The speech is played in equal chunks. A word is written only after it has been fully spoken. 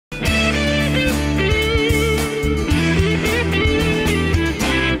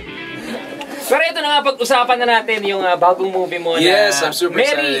mapag-usapan na natin yung bagong movie mo na Yes, I'm super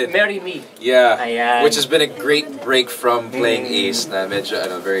excited. Marry Me. Yeah, Ayan. which has been a great break from playing Ace na medyo,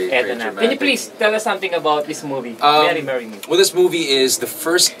 very dramatic. Can you please tell us something about this movie, Marry Me? Well, this movie is the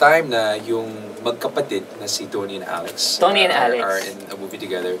first time na yung magkapatid na si Tony and Alex are in a movie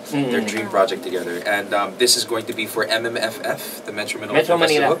together, their dream project together. And this is going to be for MMFF, the Metro Manila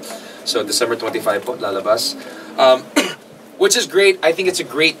Festival. So December 25 po, lalabas. Which is great. I think it's a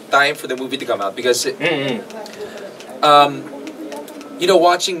great time for the movie to come out because you know,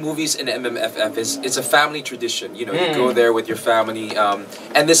 watching movies in MMFF it's a family tradition. You know, you go there with your family,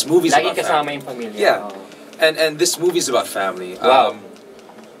 and this movie's about family. Yeah, and this movie's about family. Wow.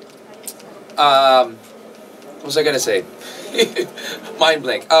 What was I gonna say? Mind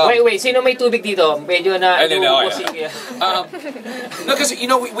blank. Wait, sino may tubig dito? Medyo na... I don't know. No, because you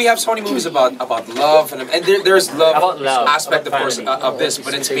know we have so many movies about love and there's love aspect of course of this,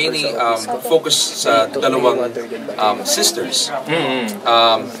 but it's mainly focused sa dalawang sisters.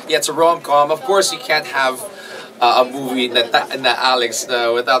 Yeah, it's a rom-com. Of course, you can't have a movie na Alex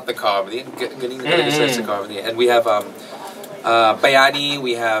without the comedy. Galing sa comedy, and we have Bayani,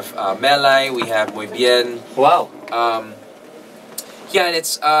 we have Melay, we have Muy Bien. Wow. Yeah, and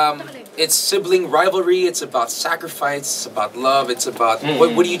it's sibling rivalry. It's about sacrifice. It's about love. It's about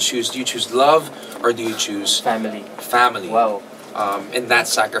what do you choose? Do you choose love or do you choose family? Family. Wow. And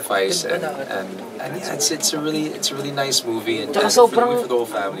that sacrifice and yeah, it's a really nice movie and for the whole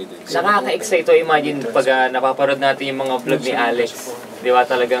family. Nakaka-excite to imagine pag napaparod natin yung mga vlog ni Alex. Di ba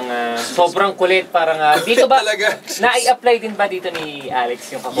talagang sobrang kulit, parang dito ba na-i-apply din ba dito ni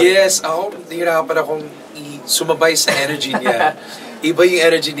Alex yung kakulit? Yes, ako nahirapan akong sumabay sa energy niya. Iba yung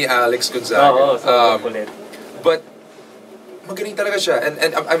energy ni Alex Gonzaga. Oo, sobrang kulit. But magaling talaga siya, and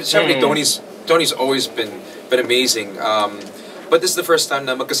siyempre Tony's always been amazing. But this is the first time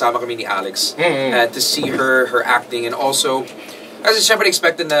na magkasama kami ni Alex, and to see her acting, and also kasi siyempre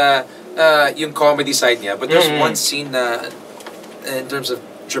expected na yung comedy side niya, but there's one scene na in terms of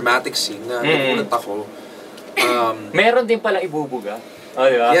dramatic scene na nagulat ako. Meron din pala ibubuga. Oh,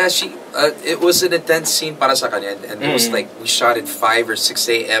 diba? Yeah, it was an intense scene para sa kanya, and it was like we shot at 5 or 6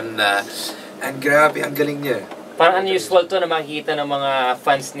 a.m. na, and grabe, ang galing niya. Parang unusual to na makikita ng mga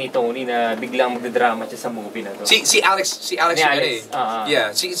fans ni Tony na biglang magdrama siya sa movie na to. Si Alex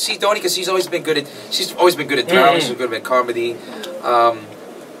yeah, si Tony, because she's always been good at drama, she's good at comedy.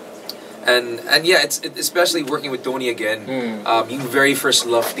 And yeah, it's especially working with Tony again. Yung very first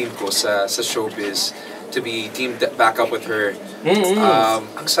love team ko sa showbiz, to be teamed back up with her.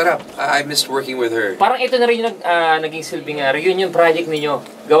 Ang sarap. I missed working with her. Parang ito na rin yung naging silbing reunion project ninyo.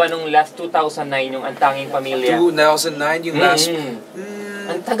 Gawa nung last 2009 yung Ang Tanging Pamilya. 2009 yung last.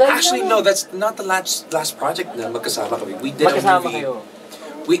 Ang tagal. Actually, no, that's not the last project na magkasama kami. We did magkasama a movie. Kayo.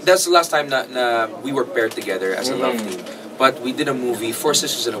 That's the last time na we were paired together as a love team. But we did a movie, Four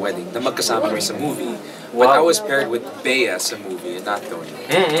Sisters in a Wedding, na magkasama kami sa movie. But I was paired with Bea sa movie, not Tony.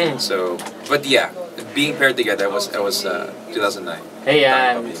 So, but yeah, being paired together was 2009.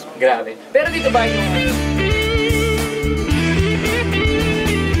 Ayan, grabe. Pero dito ba yung